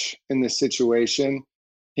fresh in the situation,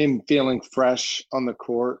 him feeling fresh on the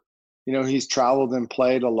court, he's traveled and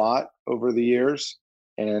played a lot over the years.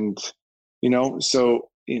 And, so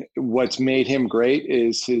what's made him great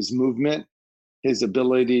is his movement, his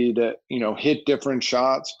ability to, hit different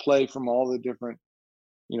shots, play from all the different,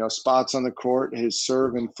 spots on the court. His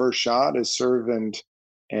serve and first shot, his serve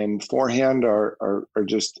and forehand are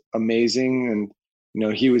just amazing.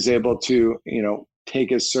 And, he was able to,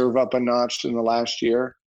 take his serve up a notch in the last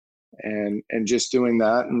year, and just doing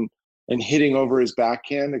that and hitting over his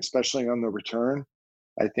backhand, especially on the return,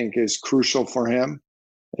 I think is crucial for him.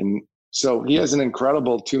 And so he has an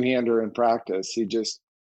incredible two-hander in practice. He just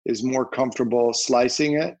is more comfortable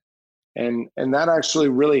slicing it. And that actually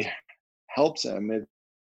really helps him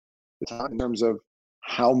in terms of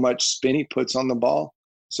how much spin he puts on the ball.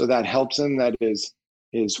 So that helps him, that his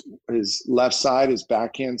left side, his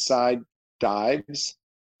backhand side dives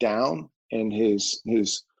down, and his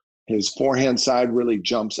forehand side really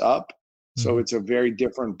jumps up. So it's a very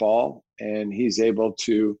different ball, and he's able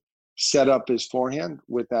to set up his forehand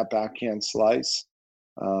with that backhand slice.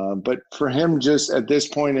 But for him, just at this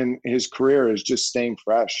point in his career, is just staying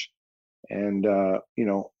fresh and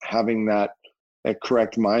having that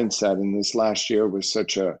correct mindset. And this last year was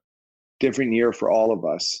such a different year for all of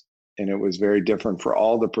us, and it was very different for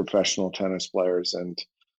all the professional tennis players. And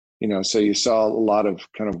so you saw a lot of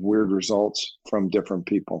kind of weird results from different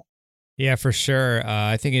people. Yeah, for sure.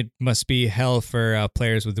 I think it must be hell for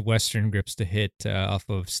players with Western grips to hit off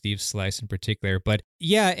of Steve's slice in particular. But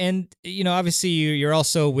yeah, and obviously you're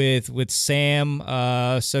also with Sam.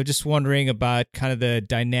 So just wondering about kind of the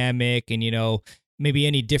dynamic and maybe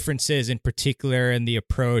any differences in particular in the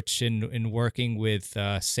approach in working with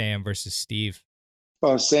Sam versus Steve.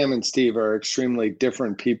 Well, Sam and Steve are extremely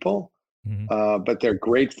different people, but they're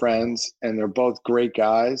great friends, and they're both great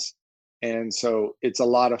guys. And so it's a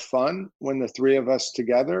lot of fun when the three of us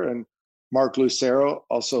together. And Mark Lucero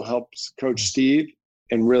also helps coach Steve,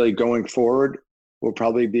 and really going forward will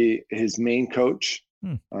probably be his main coach.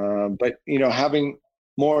 But having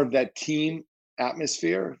more of that team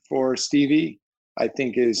atmosphere for Stevie, I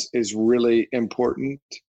think is really important.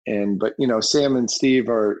 But Sam and Steve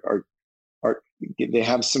are they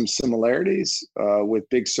have some similarities with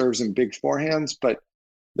big serves and big forehands, but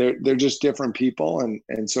they're just different people,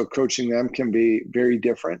 and so coaching them can be very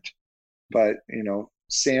different. But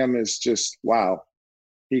Sam is just, wow,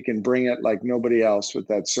 he can bring it like nobody else with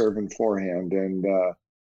that serve and forehand, and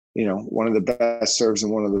one of the best serves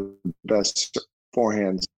and one of the best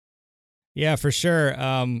forehands. Yeah, for sure,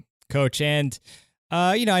 Coach. And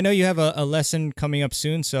I know you have a lesson coming up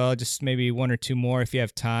soon, so I'll just maybe one or two more if you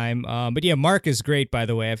have time. But yeah, Mark is great, by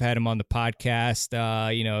the way. I've had him on the podcast.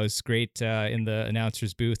 It's great in the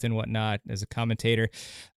announcer's booth and whatnot as a commentator.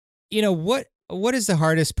 What has the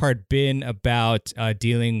hardest part been about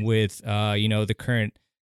dealing with the current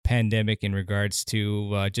pandemic in regards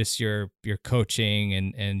to just your coaching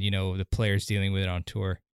and the players dealing with it on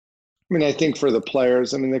tour? I mean, I think for the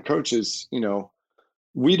players, I mean, the coaches,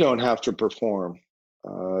 we don't have to perform.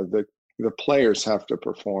 The players have to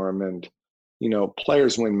perform, and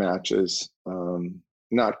players win matches,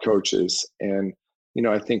 not coaches. And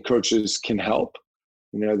I think coaches can help.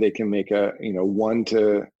 They can make a 1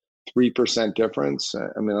 to 3% difference.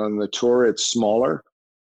 I mean, on the tour, it's smaller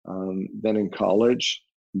than in college.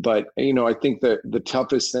 But I think that the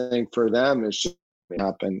toughest thing for them is just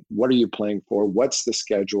happen. What are you playing for? What's the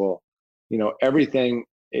schedule? Everything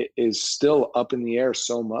is still up in the air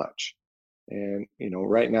so much. And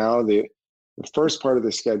right now the first part of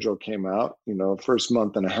the schedule came out, first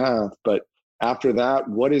month and a half. But after that,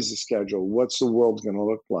 what is the schedule? What's the world going to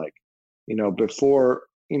look like? Before,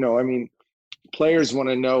 I mean, players want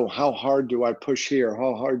to know, how hard do I push here?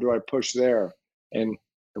 How hard do I push there? And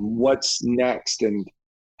what's next? And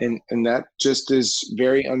that just is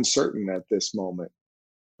very uncertain at this moment.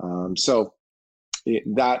 So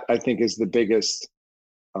that, I think, is the biggest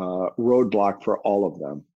roadblock for all of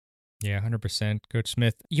them. Yeah, 100%. Coach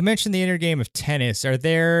Smith, you mentioned the inner game of tennis. Are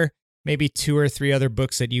there maybe 2 or 3 other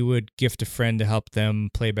books that you would gift a friend to help them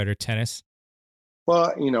play better tennis?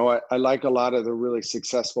 Well, I like a lot of the really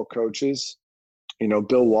successful coaches.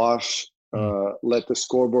 Bill Walsh, Let the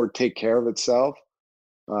Scoreboard Take Care of Itself.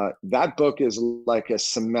 That book is like a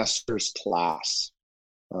semester's class.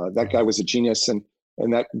 That guy was a genius, and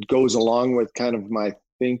that goes along with kind of my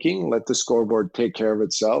thinking. Let the scoreboard take care of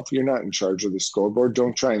itself. You're not in charge of the scoreboard.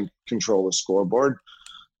 Don't try and control the scoreboard.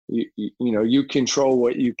 You control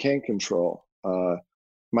what you can control.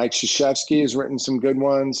 Mike Krzyzewski has written some good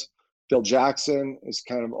ones. Phil Jackson is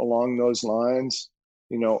kind of along those lines.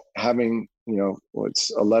 Having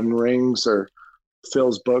what's 11 rings, or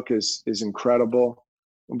Phil's book is incredible.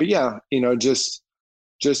 But yeah, just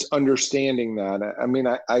understanding that. I mean,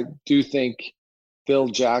 I do think Phil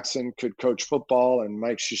Jackson could coach football, and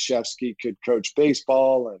Mike Krzyzewski could coach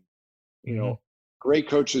baseball, and great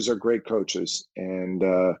coaches are great coaches. And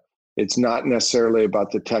it's not necessarily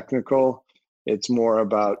about the technical; it's more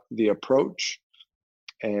about the approach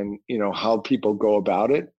and how people go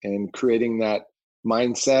about it, and creating that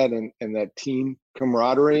mindset and that team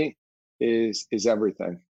camaraderie is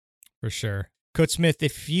everything. For sure. Coach Smith,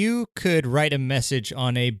 if you could write a message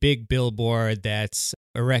on a big billboard that's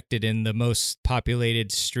erected in the most populated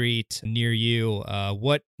street near you,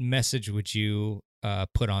 what message would you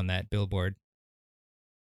put on that billboard?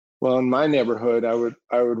 Well, in my neighborhood, I would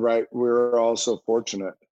write, "We're all so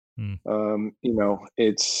fortunate."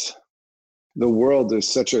 It's, the world is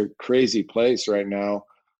such a crazy place right now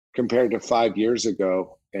compared to 5 years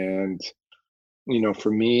ago. And,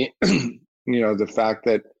 for me, the fact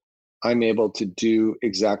that I'm able to do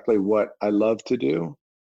exactly what I love to do,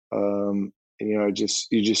 you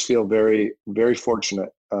just feel very, very fortunate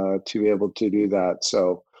to be able to do that.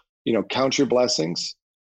 So, count your blessings.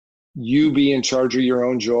 You be in charge of your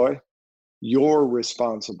own joy. You're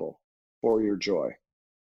responsible for your joy.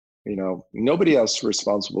 Nobody else is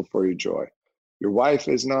responsible for your joy. Your wife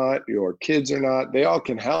is not, your kids are not. They all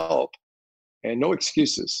can help, and no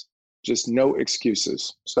excuses, just no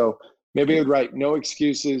excuses. So maybe I'd write, "No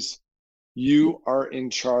excuses. You are in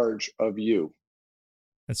charge of you."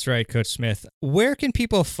 That's right, Coach Smith. Where can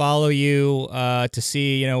people follow you to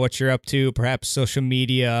see, what you're up to? Perhaps social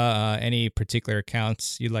media, any particular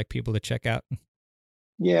accounts you'd like people to check out?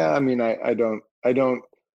 Yeah, I mean, I don't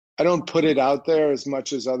put it out there as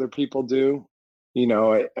much as other people do.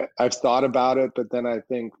 I've thought about it, but then I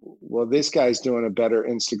think, well, this guy's doing a better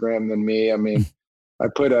Instagram than me. I mean, I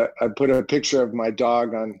put a picture of my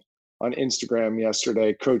dog on Instagram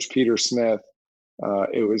yesterday, Coach Peter Smith.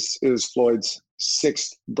 It was Floyd's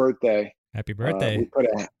 6th birthday. Happy birthday!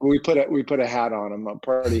 We put a hat on him, a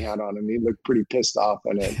party hat on him. He looked pretty pissed off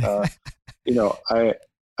in it.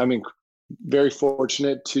 I'm very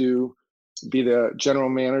fortunate to be the general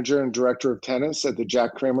manager and director of tennis at the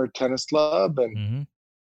Jack Kramer Tennis Club, and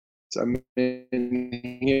so I'm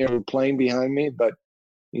in here playing behind me, but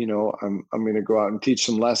I'm going to go out and teach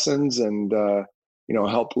some lessons and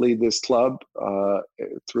help lead this club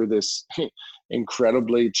through this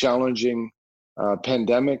incredibly challenging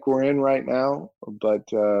pandemic we're in right now. But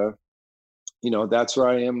that's where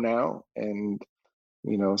I am now, and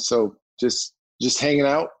so just hanging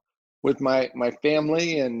out with my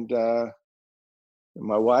family, and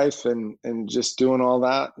my wife, and just doing all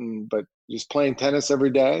that, but just playing tennis every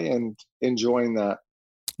day and enjoying that.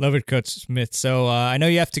 Love it, Coach Smith. So I know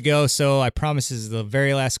you have to go, so I promise this is the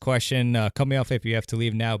very last question. Cut me off if you have to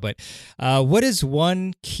leave now, but what is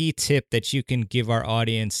one key tip that you can give our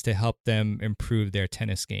audience to help them improve their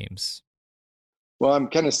tennis games? Well, I'm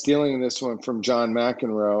kind of stealing this one from John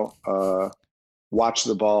McEnroe. Watch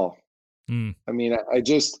the ball. I mean, I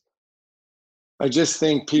just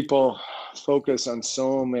think people focus on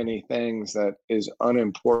so many things that is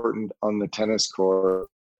unimportant on the tennis court.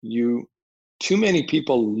 Too many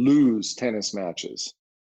people lose tennis matches,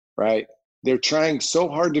 right? They're trying so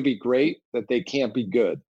hard to be great that they can't be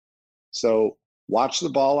good. So watch the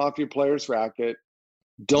ball off your player's racket.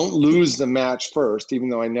 Don't lose the match first, even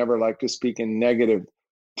though I never like to speak in negative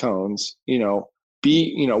tones.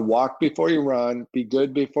 Walk before you run, be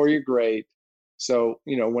good before you're great. So,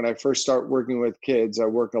 when I first start working with kids, I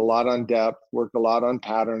work a lot on depth, work a lot on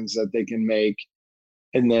patterns that they can make.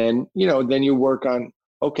 And then, then you work on,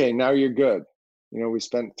 okay, now you're good. We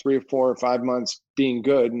spent 3 or 4 or 5 months being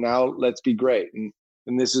good. Now let's be great. And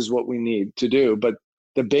this is what we need to do. But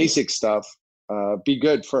the basic stuff, be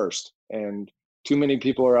good first. And too many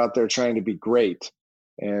people are out there trying to be great.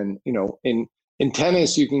 And, in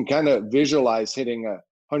tennis, you can kind of visualize hitting a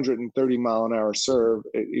 130 mile an hour serve.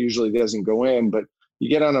 It usually doesn't go in, but you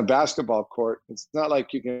get on a basketball court, it's not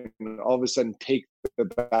like you can all of a sudden take the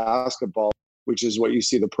basketball, which is what you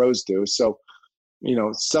see the pros do. So,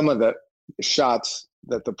 some of the shots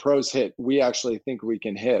that the pros hit, we actually think we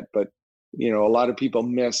can hit, but a lot of people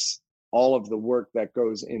miss all of the work that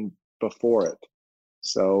goes in before it.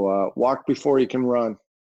 So walk before you can run.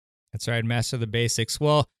 That's right. Master the basics.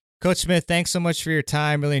 Well, Coach Smith, thanks so much for your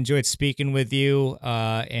time. Really enjoyed speaking with you.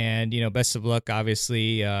 And best of luck,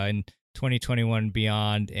 obviously, in 2021 and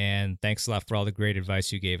beyond. And thanks a lot for all the great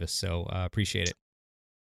advice you gave us. So appreciate it.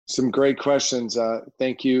 Some great questions.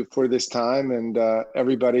 Thank you for this time. And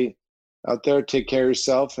everybody out there, take care of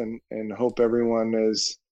yourself, and hope everyone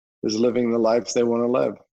is living the life they want to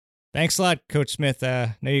live. Thanks a lot, Coach Smith.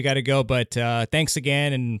 I know you got to go, but thanks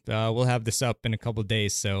again. And we'll have this up in a couple of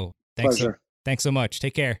days. So Pleasure. Thanks so much.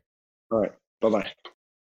 Take care. All right. Bye-bye.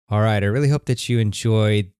 All right. I really hope that you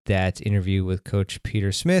enjoyed that interview with Coach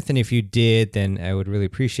Peter Smith. And if you did, then I would really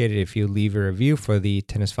appreciate it if you leave a review for the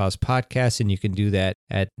Tennis Files podcast. And you can do that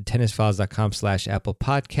at tennisfiles.com/Apple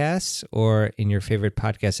Podcasts or in your favorite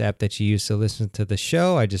podcast app that you use to listen to the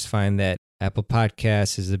show. I just find that Apple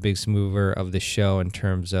Podcasts is the biggest mover of the show in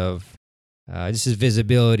terms of this is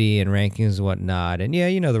visibility and rankings and whatnot. And yeah,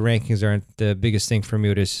 the rankings aren't the biggest thing for me.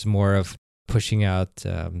 It's just more of pushing out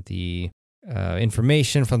the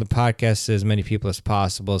information from the podcast to as many people as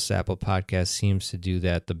possible. So Apple Podcasts seems to do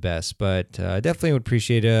that the best. But definitely would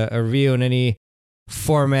appreciate a review in any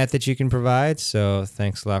format that you can provide. So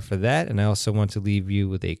thanks a lot for that. And I also want to leave you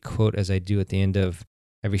with a quote, as I do at the end of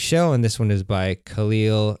every show. And this one is by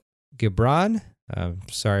Khalil Gibran.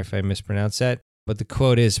 Sorry if I mispronounced that. But the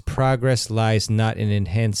quote is, "Progress lies not in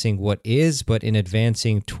enhancing what is, but in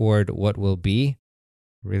advancing toward what will be."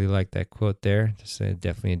 Really like that quote there. Just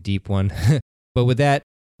definitely a deep one. But with that,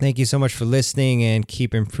 thank you so much for listening, and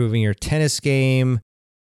keep improving your tennis game.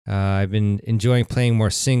 I've been enjoying playing more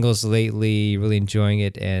singles lately, really enjoying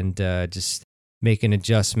it, and just making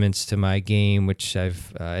adjustments to my game, which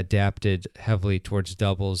I've adapted heavily towards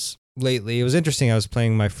doubles lately. It was interesting. I was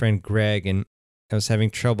playing my friend Greg, and I was having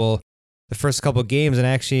trouble the first couple games, and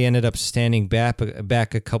I actually ended up standing back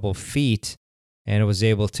a couple feet, and I was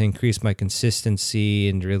able to increase my consistency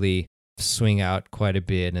and really swing out quite a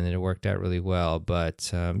bit, and then it worked out really well.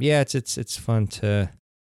 But yeah, it's fun to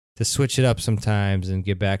switch it up sometimes and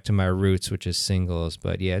get back to my roots, which is singles.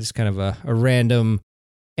 But yeah, just kind of a random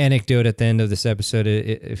anecdote at the end of this episode,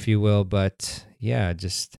 if you will. But yeah,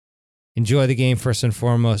 just enjoy the game first and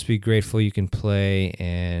foremost. Be grateful you can play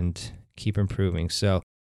and keep improving. So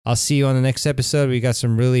I'll see you on the next episode. We got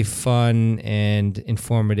some really fun and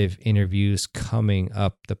informative interviews coming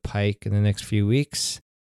up the pike in the next few weeks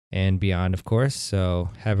and beyond, of course. So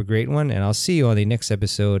have a great one, and I'll see you on the next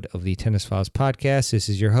episode of the Tennis Files podcast. This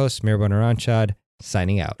is your host, Mehrban Aranchad,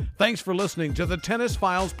 signing out. Thanks for listening to the Tennis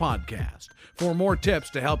Files podcast. For more tips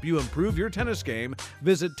to help you improve your tennis game,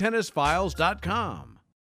 visit tennisfiles.com.